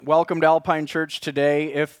Welcome to Alpine Church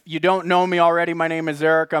today. If you don't know me already, my name is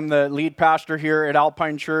Eric. I'm the lead pastor here at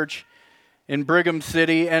Alpine Church in Brigham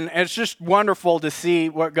City, and it's just wonderful to see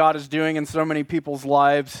what God is doing in so many people's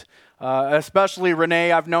lives, especially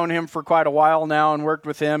Renee. I've known him for quite a while now and worked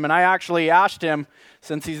with him, and I actually asked him,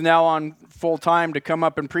 since he's now on full-time, to come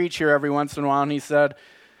up and preach here every once in a while, and he said,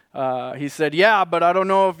 yeah, but I don't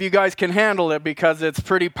know if you guys can handle it because it's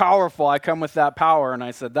pretty powerful. I come with that power, and I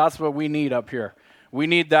said, that's what we need up here. We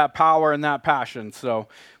need that power and that passion, so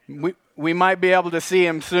we might be able to see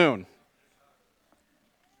him soon.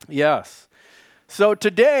 Yes. So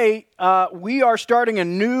today, we are starting a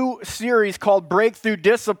new series called Breakthrough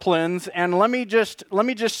Disciplines, and let me just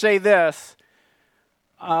say this.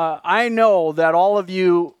 I know that all of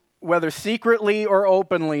you, whether secretly or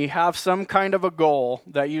openly, have some kind of a goal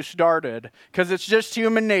that you started, because it's just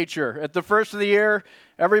human nature. At the first of the year,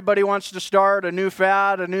 everybody wants to start a new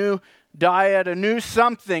fad, a new diet, a new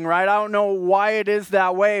something, right? I don't know why it is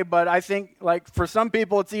that way, but I think, like, for some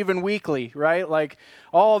people, it's even weekly, right? Like,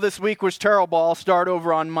 oh, this week was terrible, I'll start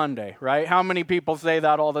over on Monday, right? How many people say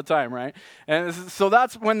that all the time, right? And so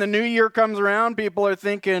that's when the new year comes around, people are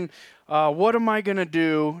thinking, what am I going to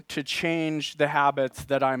do to change the habits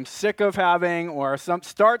that I'm sick of having, or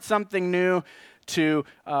start something new to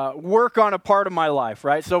work on a part of my life,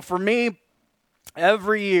 right? So for me,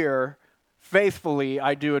 every year, faithfully,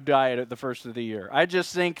 I do a diet at the first of the year. I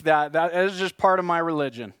just think that is just part of my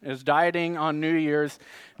religion, is dieting on New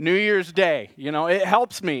Year's Day. You know, it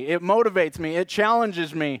helps me, it motivates me, it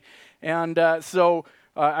challenges me. And so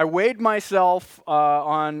I weighed myself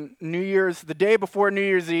on New Year's, the day before New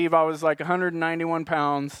Year's Eve. I was like 191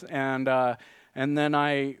 pounds, and then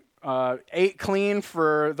I ate clean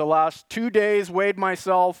for the last 2 days, weighed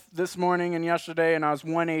myself this morning and yesterday, and I was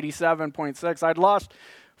 187.6. I'd lost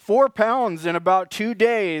 4 pounds in about 2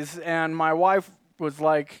 days, and my wife was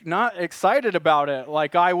like not excited about it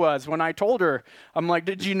like I was when I told her. I'm like,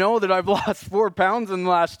 did you know that I've lost 4 pounds in the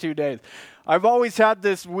last 2 days? I've always had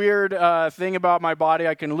this weird thing about my body.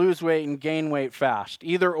 I can lose weight and gain weight fast,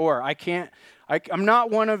 either or. I'm not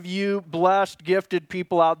one of you blessed, gifted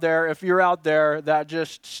people out there, if you're out there, that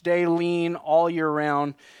just stay lean all year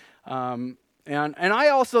round. And I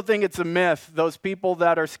also think it's a myth, those people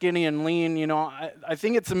that are skinny and lean, you know, I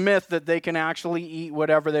think it's a myth that they can actually eat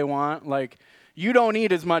whatever they want. Like, you don't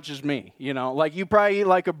eat as much as me, you know. Like, you probably eat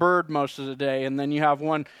like a bird most of the day, and then you have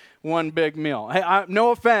one big meal. Hey,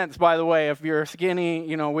 no offense, by the way, if you're skinny,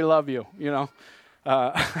 you know, we love you, you know.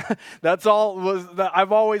 That's all.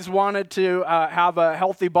 I've always wanted to have a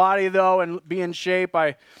healthy body, though, and be in shape.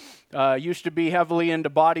 I used to be heavily into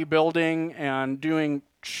bodybuilding and doing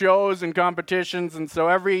shows and competitions, and so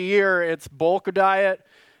every year it's bulk diet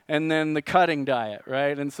and then the cutting diet,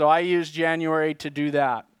 right? And so I use January to do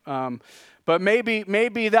that. But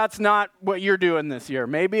maybe that's not what you're doing this year.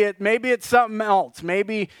 Maybe it's something else.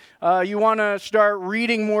 Maybe you want to start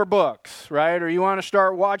reading more books, right? Or you want to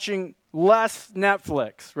start watching less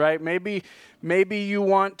Netflix, right? Maybe you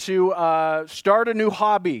want to start a new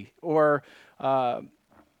hobby, or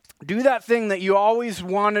do that thing that you always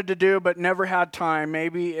wanted to do but never had time.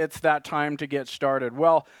 Maybe it's that time to get started.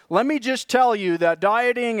 Well, let me just tell you that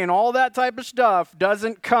dieting and all that type of stuff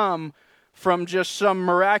doesn't come from just some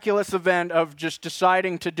miraculous event of just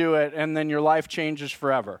deciding to do it and then your life changes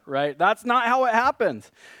forever, right? That's not how it happens.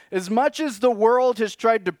 As much as the world has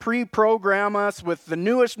tried to pre-program us with the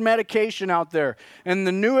newest medication out there and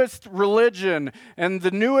the newest religion and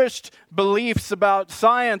the newest beliefs about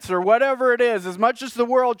science or whatever it is, as much as the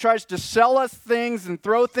world tries to sell us things and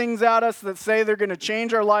throw things at us that say they're going to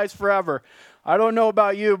change our lives forever, I don't know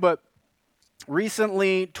about you, but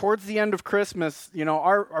recently, towards the end of Christmas, you know,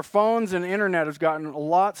 our phones and internet has gotten a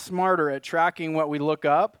lot smarter at tracking what we look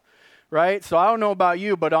up, right? So I don't know about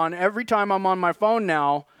you, but every time I'm on my phone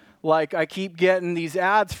now, like, I keep getting these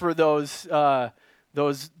ads for those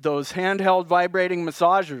handheld vibrating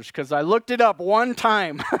massagers, because I looked it up one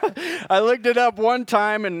time.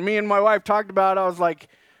 And me and my wife talked about it. I was like,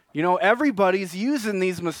 you know, everybody's using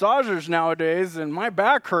these massagers nowadays, and my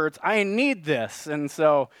back hurts. I need this. And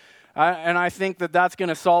so I think that that's going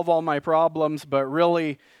to solve all my problems, but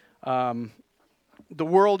really, the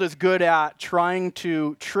world is good at trying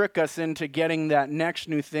to trick us into getting that next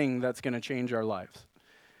new thing that's going to change our lives.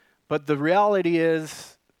 But the reality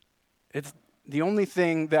is, it's the only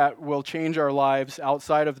thing that will change our lives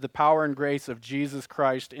outside of the power and grace of Jesus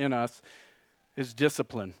Christ in us is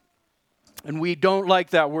discipline. And we don't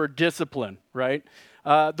like that word discipline, right?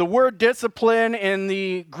 The word discipline in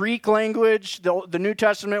the Greek language, the New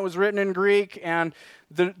Testament was written in Greek, and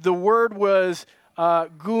the word was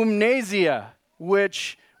gymnasia,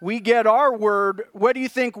 which we get our word. What do you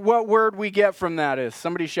think what word we get from that is?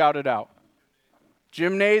 Somebody shout it out.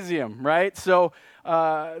 Gymnasium, right? So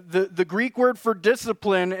the Greek word for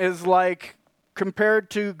discipline is like compared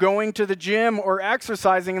to going to the gym or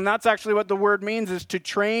exercising, and that's actually what the word means, is to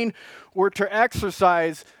train or to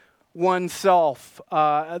exercise oneself.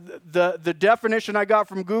 The definition I got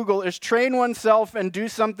from Google is train oneself and do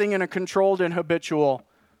something in a controlled and habitual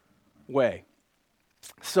way.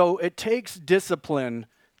 So it takes discipline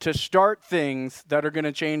to start things that are going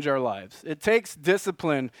to change our lives. It takes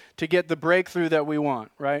discipline to get the breakthrough that we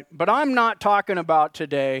want, right? But I'm not talking about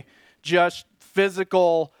today just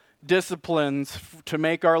physical disciplines to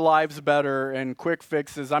make our lives better and quick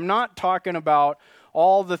fixes. I'm not talking about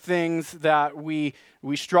all the things that we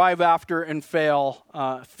strive after and fail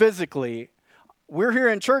physically. We're here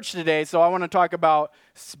in church today, so I want to talk about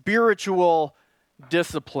spiritual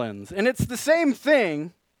disciplines. And it's the same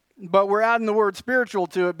thing, but we're adding the word spiritual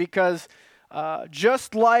to it because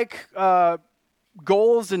just like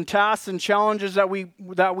goals and tasks and challenges that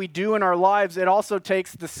we do in our lives, it also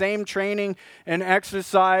takes the same training and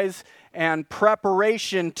exercise and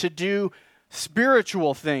preparation to do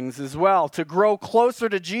spiritual things as well, to grow closer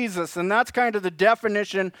to Jesus. And that's kind of the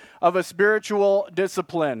definition of a spiritual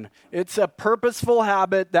discipline. It's a purposeful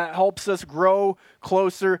habit that helps us grow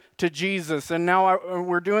closer to Jesus. And now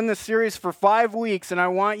we're doing this series for 5 weeks, and I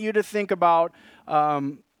want you to think about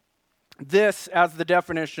this as the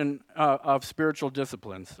definition of spiritual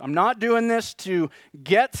disciplines. I'm not doing this to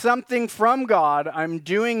get something from God. I'm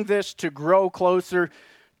doing this to grow closer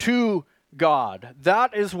to God.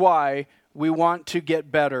 That is why we want to get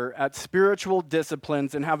better at spiritual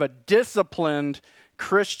disciplines and have a disciplined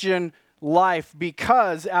Christian life,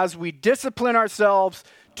 because as we discipline ourselves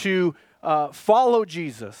to follow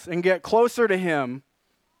Jesus and get closer to Him,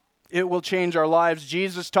 it will change our lives.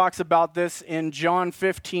 Jesus talks about this in John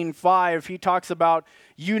 15:5. He talks about,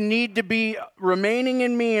 you need to be remaining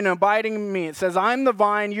in me and abiding in me. It says, I'm the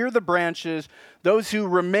vine, you're the branches. Those who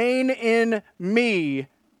remain in me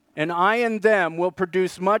and I in them will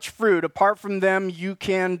produce much fruit. Apart from them, you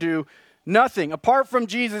can do nothing. Apart from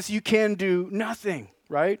Jesus, you can do nothing,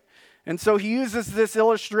 right? And so he uses this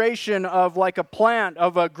illustration of like a plant,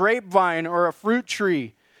 of a grapevine or a fruit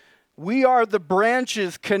tree. We are the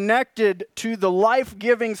branches connected to the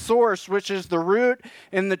life-giving source, which is the root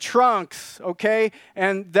and the trunks, okay?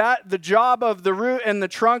 And that the job of the root and the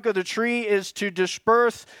trunk of the tree is to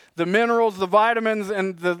disperse the minerals, the vitamins,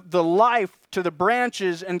 and the life to the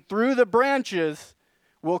branches, and through the branches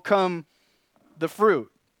will come the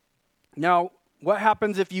fruit. Now, what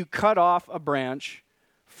happens if you cut off a branch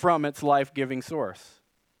from its life-giving source?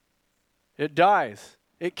 It dies.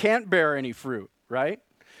 It can't bear any fruit, right?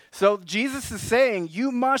 So Jesus is saying,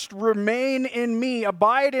 you must remain in me,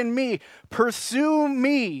 abide in me, pursue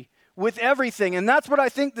me with everything. And that's what I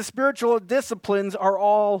think the spiritual disciplines are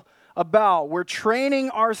all about. We're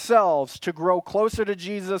training ourselves to grow closer to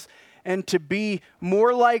Jesus and to be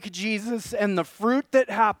more like Jesus. And the fruit that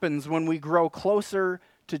happens when we grow closer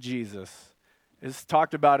to Jesus is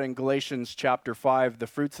talked about in Galatians chapter 5, the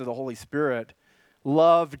fruits of the Holy Spirit: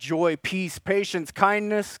 love, joy, peace, patience,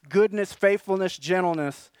 kindness, goodness, faithfulness,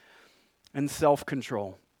 gentleness, and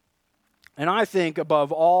self-control. And I think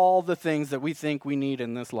above all the things that we think we need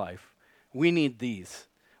in this life, we need these.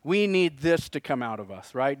 We need this to come out of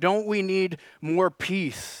us, right? Don't we need more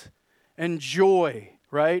peace and joy,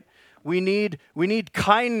 right? We need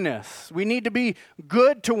kindness. We need to be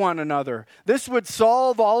good to one another. This would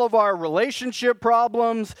solve all of our relationship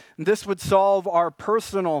problems. This would solve our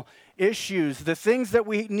personal issues, the things that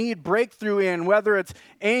we need breakthrough in, whether it's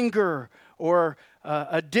anger or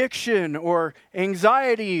addiction or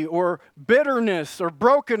anxiety or bitterness or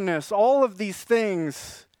brokenness. All of these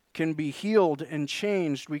things can be healed and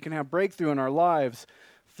changed. We can have breakthrough in our lives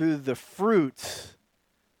through the fruits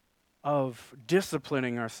of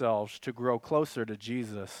disciplining ourselves to grow closer to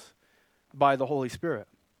Jesus by the Holy Spirit.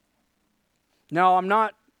 Now, I'm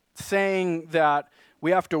not saying that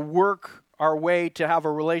we have to work our way to have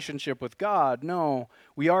a relationship with God. No,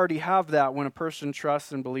 we already have that when a person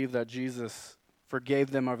trusts and believes that Jesus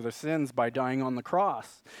forgave them of their sins by dying on the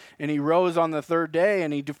cross. And he rose on the third day,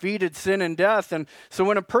 and he defeated sin and death. And so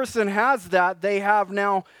when a person has that, they have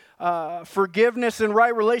now forgiveness and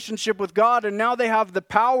right relationship with God, and now they have the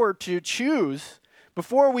power to choose.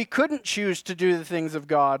 Before we couldn't choose to do the things of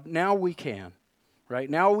God, now we can. Right?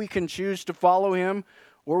 Now we can choose to follow him,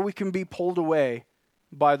 or we can be pulled away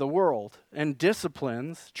by the world. And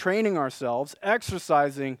disciplines, training ourselves,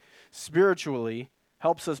 exercising spiritually,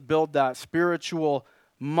 helps us build that spiritual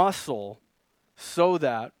muscle so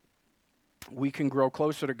that we can grow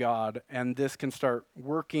closer to God, and this can start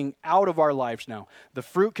working out of our lives now. The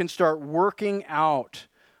fruit can start working out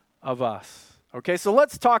of us. Okay, so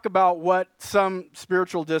let's talk about what some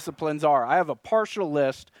spiritual disciplines are. I have a partial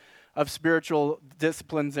list of spiritual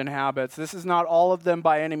disciplines and habits. This is not all of them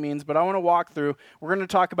by any means, but I want to walk through. We're going to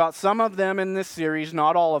talk about some of them in this series,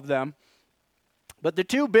 not all of them. But the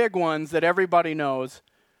two big ones that everybody knows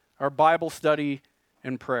are Bible study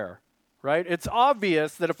and prayer, right? It's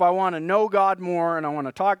obvious that if I want to know God more and I want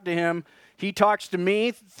to talk to him, he talks to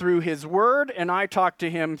me through his word and I talk to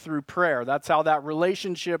him through prayer. That's how that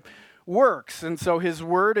relationship works. And so his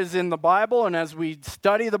word is in the Bible, and as we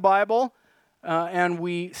study the Bible and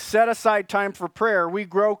we set aside time for prayer, we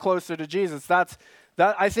grow closer to Jesus. That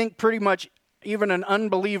I think pretty much even an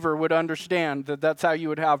unbeliever would understand that that's how you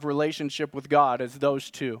would have relationship with God, as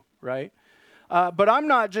those two, right? But I'm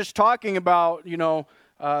not just talking about,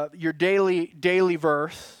 your daily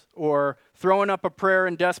verse or throwing up a prayer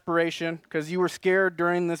in desperation because you were scared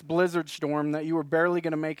during this blizzard storm that you were barely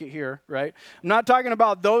going to make it here, right? I'm not talking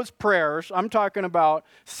about those prayers. I'm talking about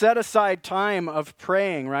set aside time of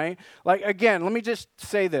praying, right? Like, again, let me just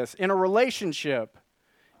say this. In a relationship,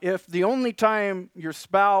 if the only time your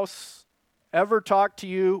spouse ever talked to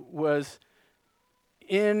you was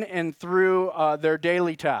in and through their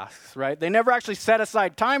daily tasks, right? They never actually set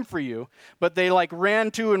aside time for you, but they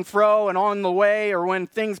ran to and fro and on the way, or when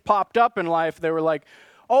things popped up in life, they were like,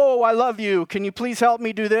 oh, I love you. Can you please help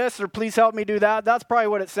me do this or please help me do that? That's probably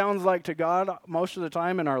what it sounds like to God most of the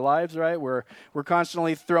time in our lives, right? We're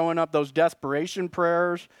constantly throwing up those desperation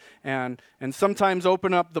prayers, and sometimes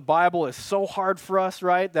open up the Bible is so hard for us,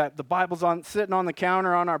 right? That the Bible's sitting on the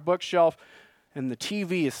counter on our bookshelf, and the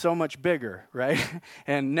TV is so much bigger, right?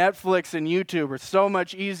 And Netflix and YouTube are so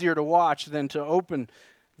much easier to watch than to open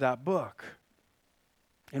that book.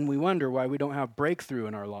 And we wonder why we don't have breakthrough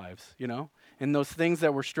in our lives, in those things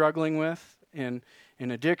that we're struggling with, in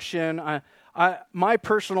addiction. My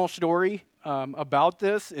personal story about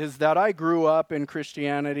this is that I grew up in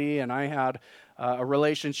Christianity, and I had a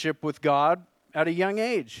relationship with God at a young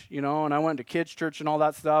age, and I went to kids' church and all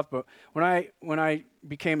that stuff. But when I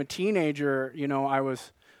became a teenager, I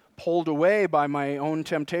was pulled away by my own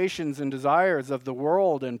temptations and desires of the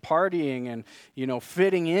world and partying and,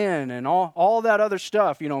 fitting in and all that other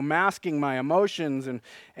stuff, masking my emotions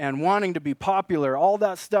and wanting to be popular. All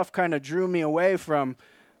that stuff kind of drew me away from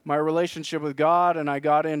my relationship with God, and I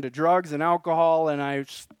got into drugs and alcohol, and I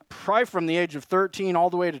probably from the age of 13 all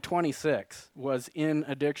the way to 26 was in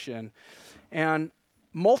addiction. And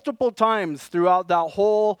multiple times throughout that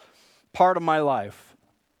whole part of my life,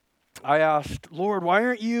 I asked, Lord, why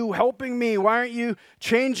aren't you helping me? Why aren't you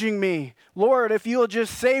changing me? Lord, if you'll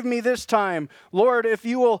just save me this time. Lord, if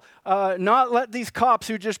you will not let these cops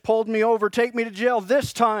who just pulled me over take me to jail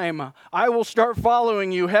this time, I will start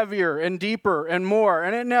following you heavier and deeper and more.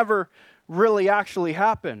 And it never really actually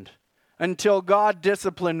happened until God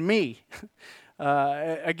disciplined me.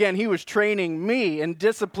 Again, he was training me and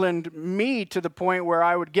disciplined me to the point where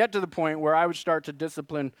I would get to the point where I would start to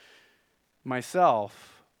discipline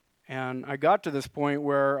myself. And I got to this point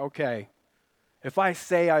where, okay, if I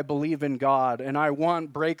say I believe in God and I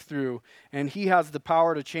want breakthrough and he has the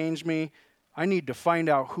power to change me, I need to find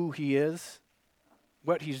out who he is,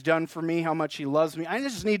 what he's done for me, how much he loves me. I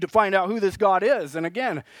just need to find out who this God is. And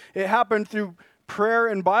again, it happened through prayer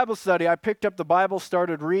and Bible study. I picked up the Bible,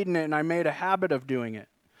 started reading it, and I made a habit of doing it.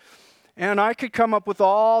 And I could come up with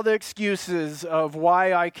all the excuses of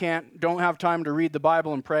why I don't have time to read the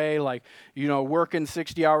Bible and pray, like, working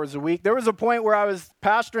 60 hours a week. There was a point where I was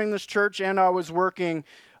pastoring this church and I was working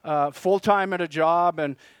full-time at a job,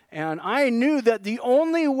 and I knew that the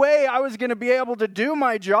only way I was going to be able to do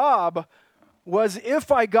my job was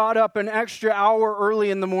if I got up an extra hour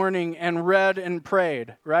early in the morning and read and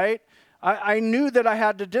prayed, right? I knew that I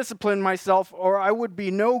had to discipline myself or I would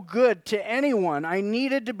be no good to anyone. I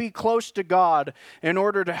needed to be close to God in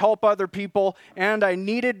order to help other people, and I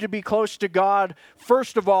needed to be close to God,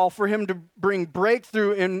 first of all, for him to bring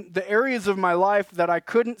breakthrough in the areas of my life that I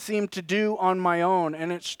couldn't seem to do on my own.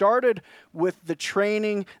 And it started with the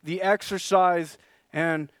training, the exercise,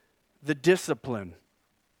 and the discipline.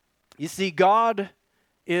 You see, God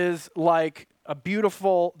is like the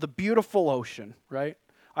beautiful ocean, right?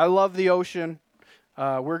 I love the ocean.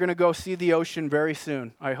 We're going to go see the ocean very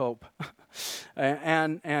soon, I hope.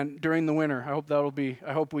 and during the winter,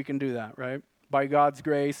 I hope we can do that, right? By God's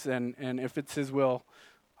grace, and if it's his will,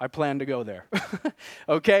 I plan to go there.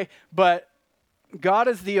 Okay? But God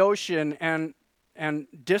is the ocean, and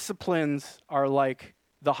disciplines are like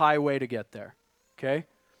the highway to get there. Okay?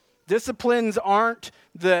 Disciplines aren't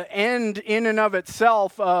the end in and of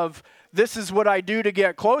itself of this is what I do to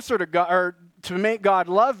get closer to God, or to make God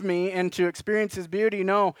love me and to experience his beauty.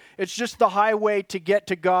 No, it's just the highway to get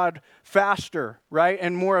to God faster, right?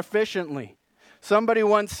 And more efficiently. Somebody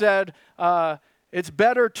once said, it's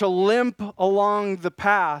better to limp along the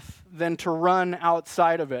path than to run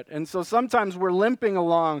outside of it. And so sometimes we're limping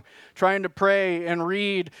along, trying to pray and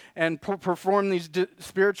read and perform these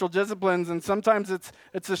spiritual disciplines. And sometimes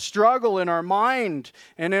it's a struggle in our mind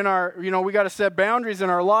and in our, we got to set boundaries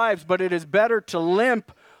in our lives. But it is better to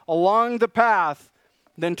limp along the path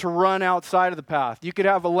than to run outside of the path. You could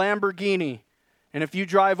have a Lamborghini, and if you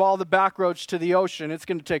drive all the back roads to the ocean, it's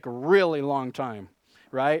going to take a really long time,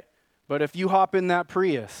 right? But if you hop in that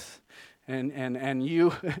Prius and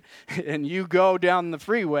you and you go down the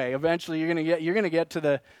freeway, eventually you're going to get to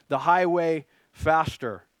the highway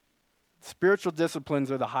faster. Spiritual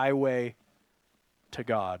disciplines are the highway to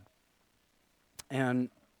God. And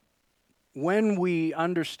when we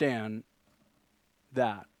understand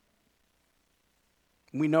that,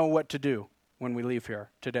 we know what to do when we leave here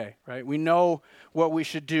today, right? We know what we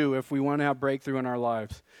should do if we want to have breakthrough in our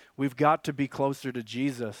lives. We've got to be closer to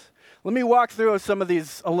Jesus. Let me walk through some of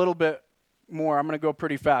these a little bit more. I'm going to go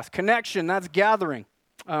pretty fast. Connection, that's gathering.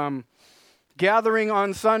 Gathering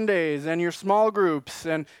on Sundays and your small groups.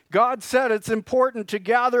 And God said it's important to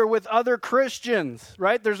gather with other Christians,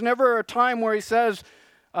 right? There's never a time where he says,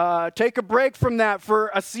 take a break from that for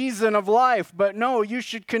a season of life. But no, you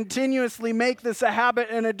should continuously make this a habit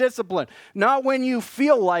and a discipline. Not when you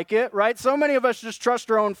feel like it, right? So many of us just trust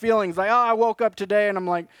our own feelings. Like, I woke up today and I'm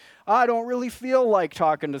like, I don't really feel like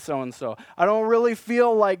talking to so-and-so. I don't really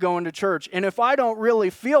feel like going to church. And if I don't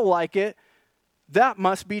really feel like it, that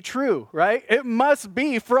must be true, right? It must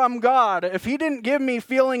be from God. If he didn't give me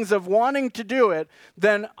feelings of wanting to do it,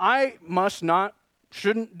 then I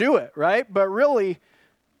shouldn't do it, right? But really,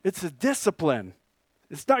 it's a discipline.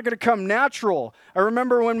 It's not going to come natural. I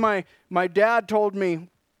remember when my dad told me,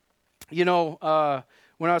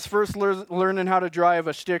 when I was first learning how to drive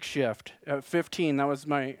a stick shift at 15, that was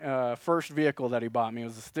my first vehicle that he bought me. It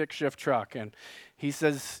was a stick shift truck. And he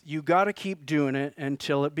says, you got to keep doing it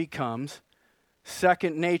until it becomes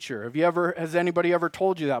second nature. Has anybody ever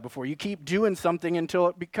told you that before? You keep doing something until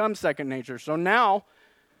it becomes second nature. So now,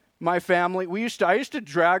 my family, I used to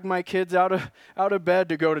drag my kids out of bed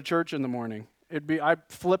to go to church in the morning. I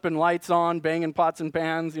flipping lights on, banging pots and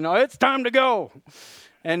pans, it's time to go.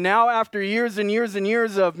 And now after years and years and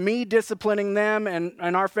years of me disciplining them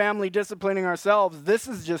and our family disciplining ourselves, this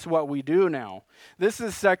is just what we do now. This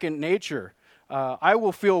is second nature. I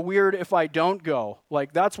will feel weird if I don't go.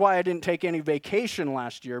 Like, that's why I didn't take any vacation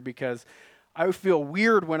last year, because I feel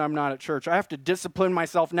weird when I'm not at church. I have to discipline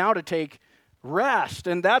myself now to take rest.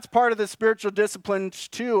 And that's part of the spiritual disciplines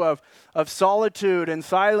too, of solitude and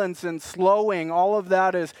silence and slowing. All of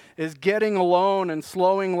that is getting alone and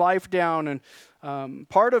slowing life down. And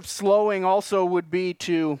part of slowing also would be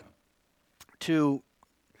to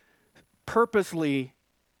purposely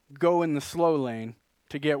go in the slow lane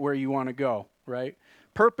to get where you want to go, right?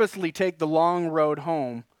 Purposely take the long road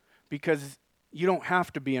home, because you don't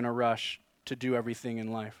have to be in a rush to do everything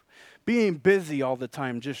in life. Being busy all the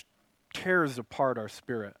time just tears apart our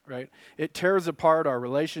spirit, right? It tears apart our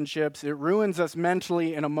relationships. It ruins us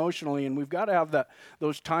mentally and emotionally, and we've got to have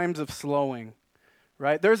those times of slowing,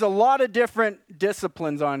 right? There's a lot of different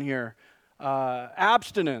disciplines on here.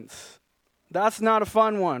 Abstinence, that's not a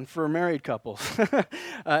fun one for married couples.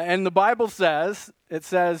 And the Bible says,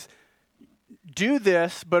 do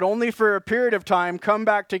this, but only for a period of time, come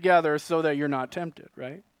back together so that you're not tempted,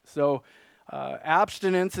 right? So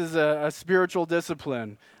abstinence is a spiritual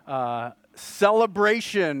discipline.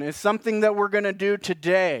 Celebration is something that we're going to do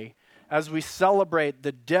today as we celebrate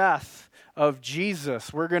the death of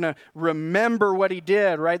Jesus. We're going to remember what he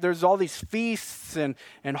did, right? There's all these feasts and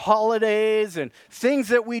holidays and things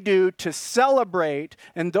that we do to celebrate,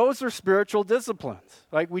 and those are spiritual disciplines.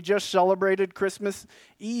 Like we just celebrated Christmas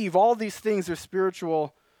Eve. All these things are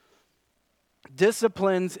spiritual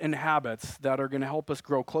disciplines and habits that are going to help us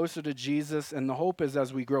grow closer to Jesus. And the hope is,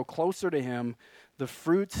 as we grow closer to him, the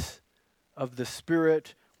fruits of the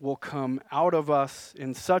Spirit will come out of us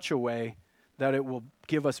in such a way that it will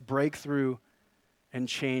give us breakthrough and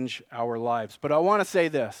change our lives. But I want to say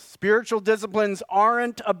this: spiritual disciplines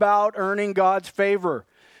aren't about earning God's favor.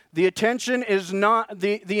 The intention is not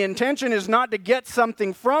to get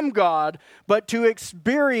something from God, but to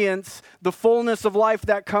experience the fullness of life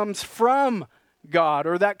that comes from God,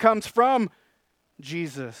 or that comes from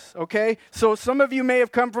Jesus, okay? So some of you may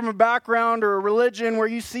have come from a background or a religion where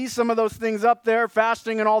you see some of those things up there,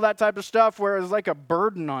 fasting and all that type of stuff, where it's like a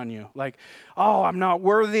burden on you. Like, oh, I'm not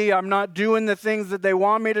worthy, I'm not doing the things that they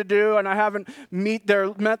want me to do, and I haven't met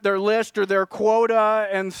their list or their quota,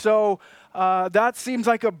 and so that seems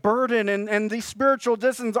like a burden, and these spiritual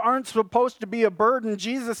disciplines aren't supposed to be a burden.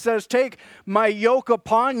 Jesus says, take my yoke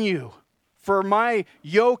upon you, for my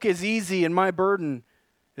yoke is easy and my burden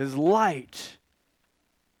is light.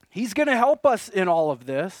 He's going to help us in all of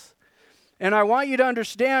this. And I want you to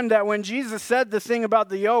understand that when Jesus said the thing about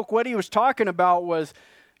the yoke, what he was talking about was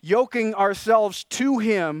yoking ourselves to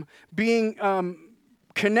him, being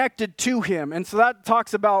connected to him. And so that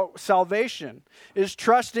talks about salvation, is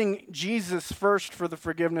trusting Jesus first for the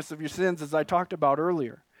forgiveness of your sins, as I talked about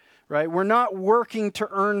earlier. Right? We're not working to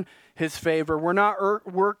earn his favor. We're not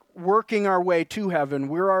working our way to heaven.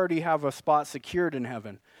 We already have a spot secured in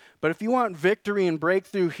heaven. But if you want victory and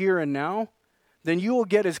breakthrough here and now, then you will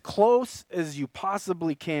get as close as you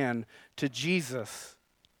possibly can to Jesus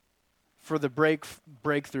for the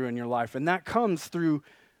breakthrough in your life. And that comes through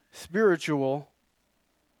spiritual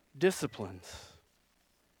disciplines.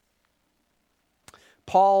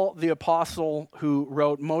 Paul, the apostle who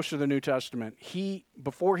wrote most of the New Testament,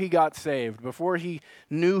 before he got saved, before he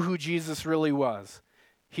knew who Jesus really was,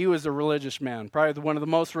 he was a religious man, probably one of the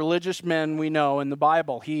most religious men we know in the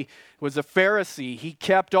Bible. He was a Pharisee. He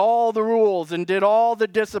kept all the rules and did all the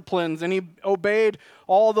disciplines, and he obeyed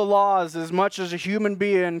all the laws as much as a human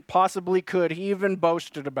being possibly could. He even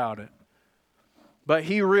boasted about it. But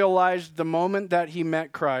he realized the moment that he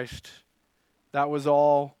met Christ, that was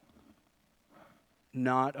all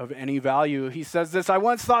not of any value. He says this, I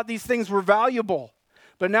once thought these things were valuable,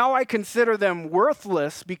 but now I consider them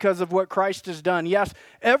worthless because of what Christ has done. Yes,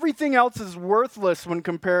 everything else is worthless when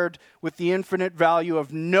compared with the infinite value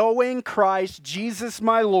of knowing Christ, Jesus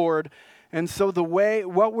my Lord. And so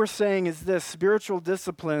what we're saying is this, spiritual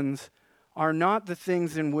disciplines are not the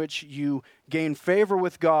things in which you gain favor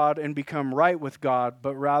with God and become right with God,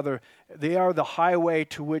 but rather they are the highway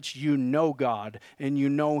to which you know God and you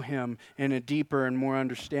know him in a deeper and more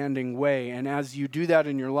understanding way. And as you do that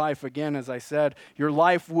in your life, again, as I said, your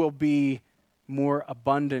life will be more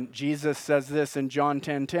abundant. Jesus says this in John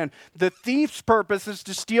 10:10. The thief's purpose is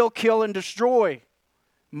to steal, kill, and destroy.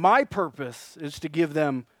 My purpose is to give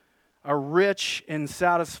them a rich and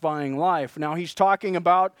satisfying life. Now he's talking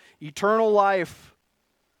about eternal life.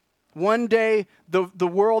 One day, the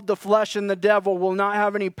world, the flesh, and the devil will not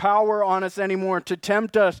have any power on us anymore to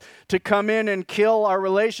tempt us to come in and kill our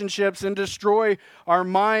relationships and destroy our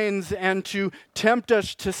minds and to tempt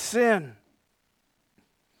us to sin.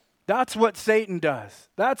 That's what Satan does.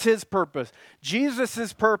 That's his purpose.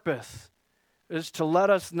 Jesus' purpose is to let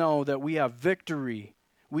us know that we have victory.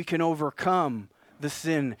 We can overcome the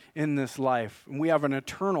sin in this life. And we have an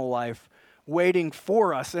eternal life waiting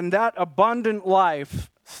for us. And that abundant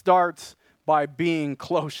life starts by being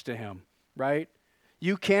close to him, right?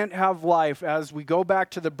 You can't have life, as we go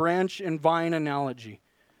back to the branch and vine analogy.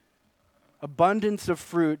 Abundance of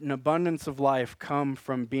fruit and abundance of life come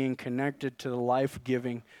from being connected to the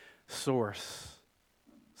life-giving source.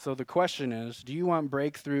 So the question is, do you want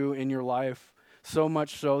breakthrough in your life so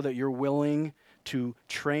much so that you're willing to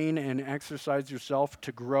train and exercise yourself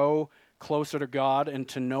to grow closer to God and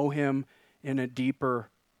to know him in a deeper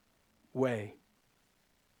way?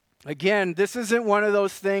 Again, this isn't one of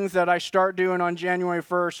those things that I start doing on January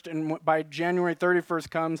 1st and by January 31st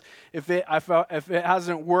comes, if it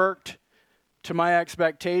hasn't worked to my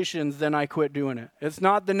expectations, then I quit doing it. It's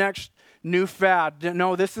not the next new fad.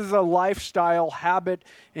 No, this is a lifestyle habit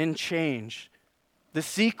and change. The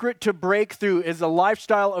secret to breakthrough is a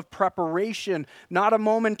lifestyle of preparation, not a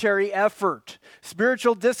momentary effort.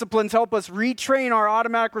 Spiritual disciplines help us retrain our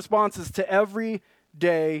automatic responses to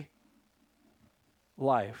everyday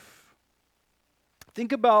life.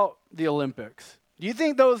 Think about the Olympics. Do you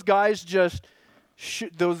think those guys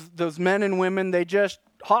those men and women, they just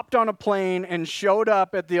hopped on a plane and showed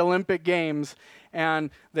up at the Olympic Games and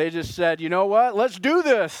they just said, you know what, let's do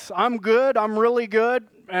this. I'm good. I'm really good.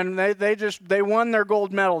 And they won their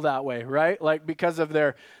gold medal that way, right? Like because of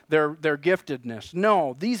their giftedness.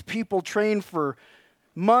 No, these people trained for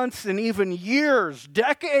months and even years,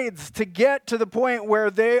 decades to get to the point where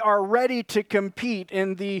they are ready to compete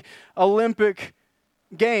in the Olympic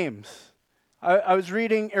Games. I was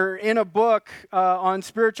reading in a book on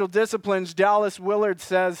spiritual disciplines, Dallas Willard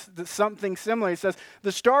says something similar. He says,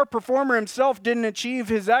 the star performer himself didn't achieve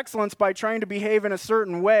his excellence by trying to behave in a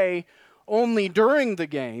certain way only during the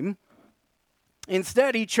game.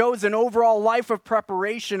 Instead, he chose an overall life of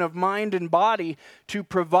preparation of mind and body to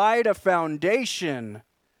provide a foundation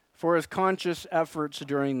for his conscious efforts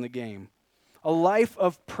during the game. A life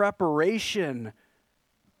of preparation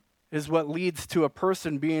is what leads to a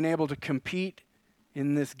person being able to compete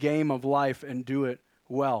in this game of life and do it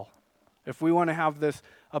well. If we want to have this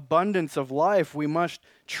abundance of life, we must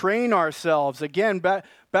train ourselves. Again,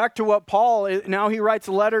 back to what Paul, now he writes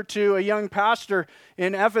a letter to a young pastor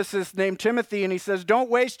in Ephesus named Timothy, and he says, don't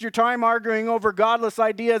waste your time arguing over godless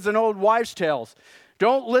ideas and old wives' tales.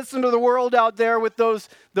 Don't listen to the world out there with those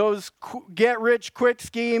get-rich-quick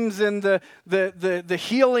schemes and the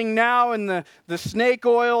healing now and the snake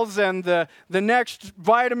oils and the next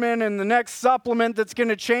vitamin and the next supplement that's going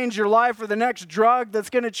to change your life or the next drug that's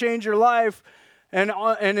going to change your life.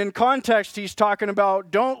 And in context, he's talking about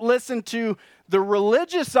don't listen to the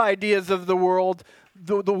religious ideas of the world,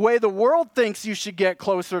 the way the world thinks you should get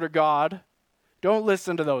closer to God. Don't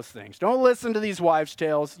listen to those things. Don't listen to these wives'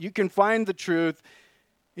 tales. You can find the truth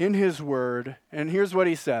in his word. And here's what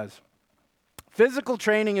he says. Physical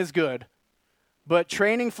training is good, but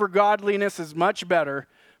training for godliness is much better,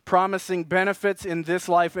 promising benefits in this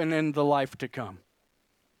life and in the life to come.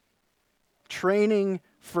 Training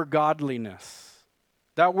for godliness.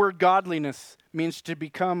 That word godliness means to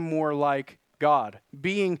become more like God,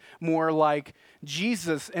 being more like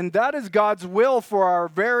Jesus. And that is God's will for our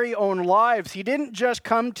very own lives. He didn't just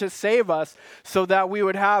come to save us so that we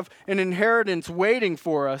would have an inheritance waiting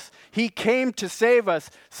for us. He came to save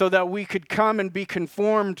us so that we could come and be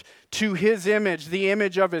conformed to his image, the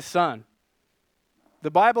image of his Son.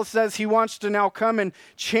 The Bible says he wants to now come and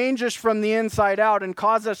change us from the inside out and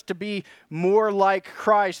cause us to be more like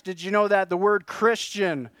Christ. Did you know that the word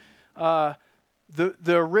Christian, the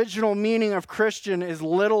original meaning of Christian is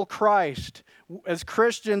little Christ. As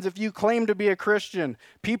Christians, if you claim to be a Christian,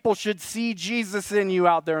 people should see Jesus in you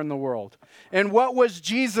out there in the world. And what was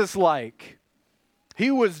Jesus like? He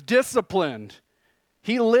was disciplined.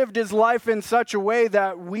 He lived his life in such a way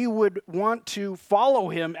that we would want to follow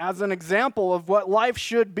him as an example of what life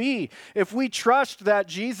should be. If we trust that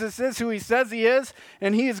Jesus is who he says he is,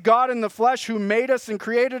 and he is God in the flesh who made us and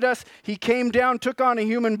created us, he came down, took on a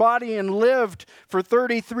human body, and lived for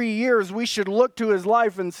 33 years, we should look to his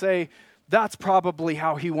life and say, that's probably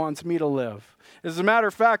how he wants me to live. As a matter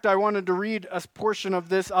of fact, I wanted to read a portion of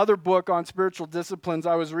this other book on spiritual disciplines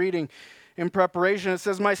I was reading in preparation. It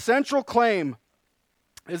says, my central claim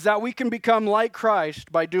is that we can become like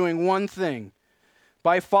Christ by doing one thing,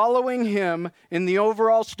 by following him in the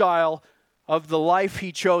overall style of the life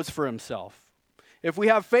he chose for himself. If we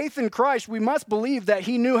have faith in Christ, we must believe that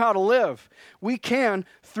he knew how to live. We can,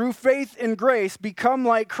 through faith and grace, become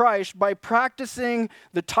like Christ by practicing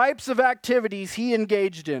the types of activities he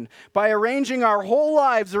engaged in, by arranging our whole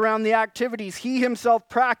lives around the activities he himself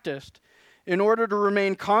practiced in order to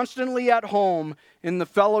remain constantly at home in the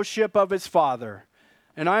fellowship of his Father.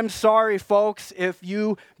 And I'm sorry, folks, if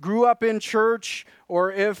you grew up in church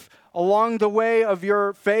or if along the way of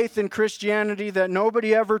your faith in Christianity that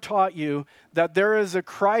nobody ever taught you that there is a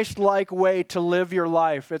Christ-like way to live your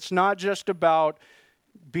life. It's not just about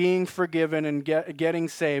being forgiven and getting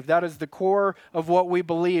saved. That is the core of what we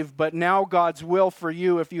believe. But now God's will for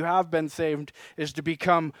you, if you have been saved, is to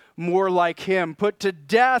become more like him. Put to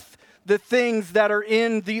death the things that are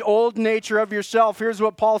in the old nature of yourself. Here's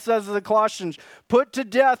what Paul says to the Colossians. Put to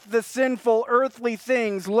death the sinful earthly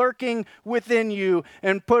things lurking within you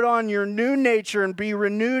and put on your new nature and be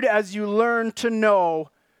renewed as you learn to know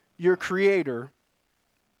your Creator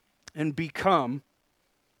and become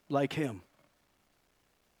like him.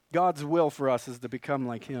 God's will for us is to become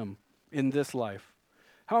like him in this life.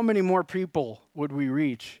 How many more people would we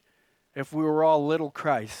reach if we were all little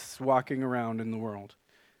Christs walking around in the world?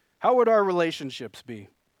 How would our relationships be?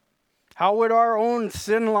 How would our own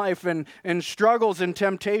sin life and struggles and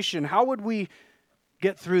temptation, how would we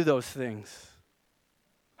get through those things?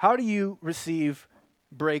 How do you receive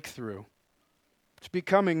breakthrough? It's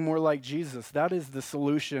becoming more like Jesus. That is the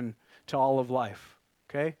solution to all of life,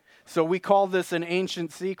 okay? So we call this an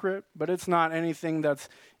ancient secret, but it's not anything that's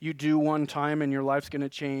you do one time and your life's going to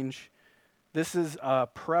change. This is a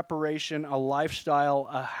preparation, a lifestyle,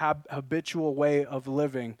 a habitual way of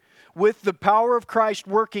living with the power of Christ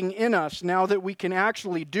working in us now that we can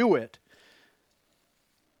actually do it.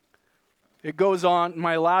 It goes on.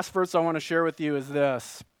 My last verse I want to share with you is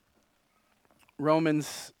this.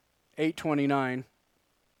 Romans 8:29.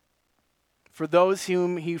 For those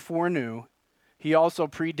whom he foreknew, he also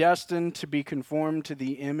predestined to be conformed to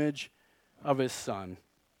the image of his Son.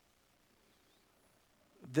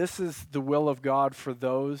 This is the will of God for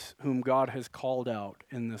those whom God has called out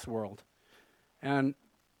in this world. And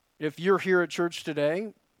if you're here at church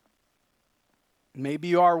today, maybe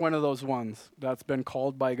you are one of those ones that's been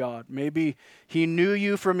called by God. Maybe he knew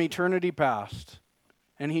you from eternity past,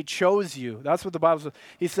 and he chose you. That's what the Bible says.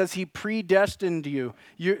 He says he predestined you.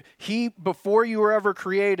 He, before you were ever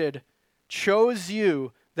created, chose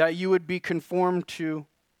you that you would be conformed to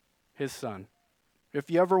his Son. If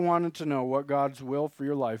you ever wanted to know what God's will for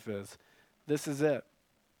your life is, this is it.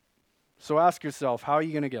 So ask yourself, how are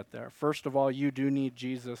you going to get there? First of all, you do need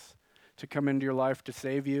Jesus to come into your life to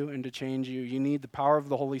save you and to change you. You need the power of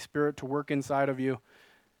the Holy Spirit to work inside of you.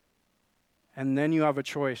 And then you have a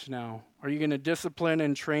choice now. Are you going to discipline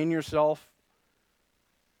and train yourself?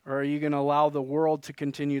 Or are you going to allow the world to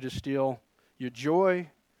continue to steal your joy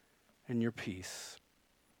and your peace?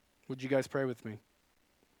 Would you guys pray with me?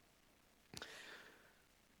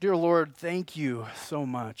 Dear Lord, thank you so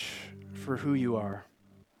much for who you are.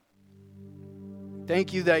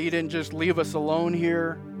 Thank you that you didn't just leave us alone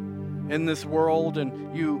here in this world,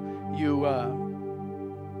 and you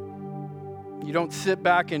don't sit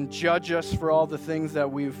back and judge us for all the things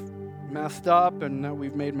that we've messed up and that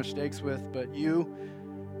we've made mistakes with, but you,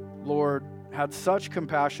 Lord, had such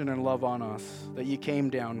compassion and love on us that you came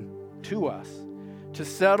down to us to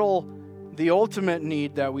settle the ultimate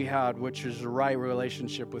need that we had, which is a right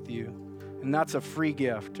relationship with you. And that's a free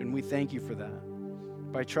gift, and we thank you for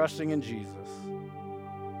that by trusting in Jesus.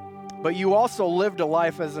 But you also lived a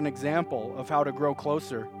life as an example of how to grow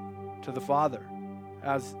closer to the Father,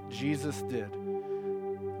 as Jesus did.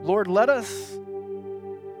 Lord, let us,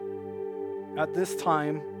 at this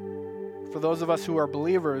time, for those of us who are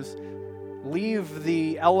believers, leave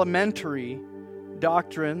the elementary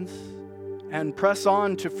doctrines and press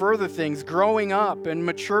on to further things, growing up and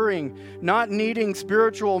maturing, not needing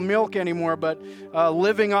spiritual milk anymore, but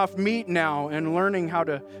living off meat now and learning how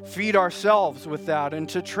to feed ourselves with that and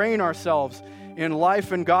to train ourselves in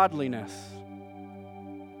life and godliness.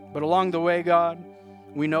 But along the way, God,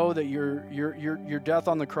 we know that your death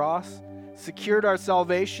on the cross secured our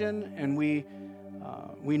salvation, and we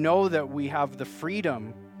know that we have the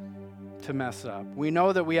freedom to mess up. We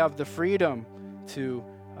know that we have the freedom to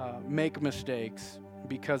make mistakes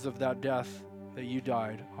because of that death that you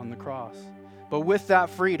died on the cross. But with that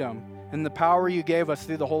freedom and the power you gave us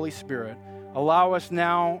through the Holy Spirit, allow us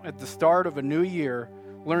now at the start of a new year,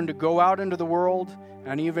 learn to go out into the world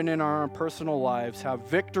and even in our personal lives, have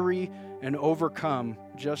victory and overcome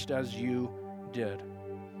just as you did.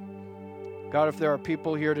 God, if there are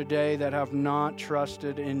people here today that have not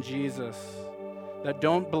trusted in Jesus, that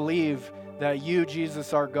don't believe that you,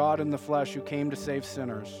 Jesus, are God in the flesh who came to save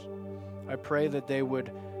sinners, I pray that they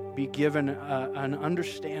would be given an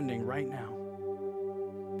understanding right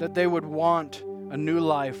now, that they would want a new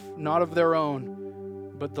life, not of their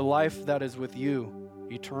own, but the life that is with you,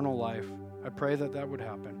 eternal life. I pray that that would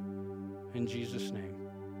happen. In Jesus' name,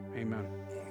 amen.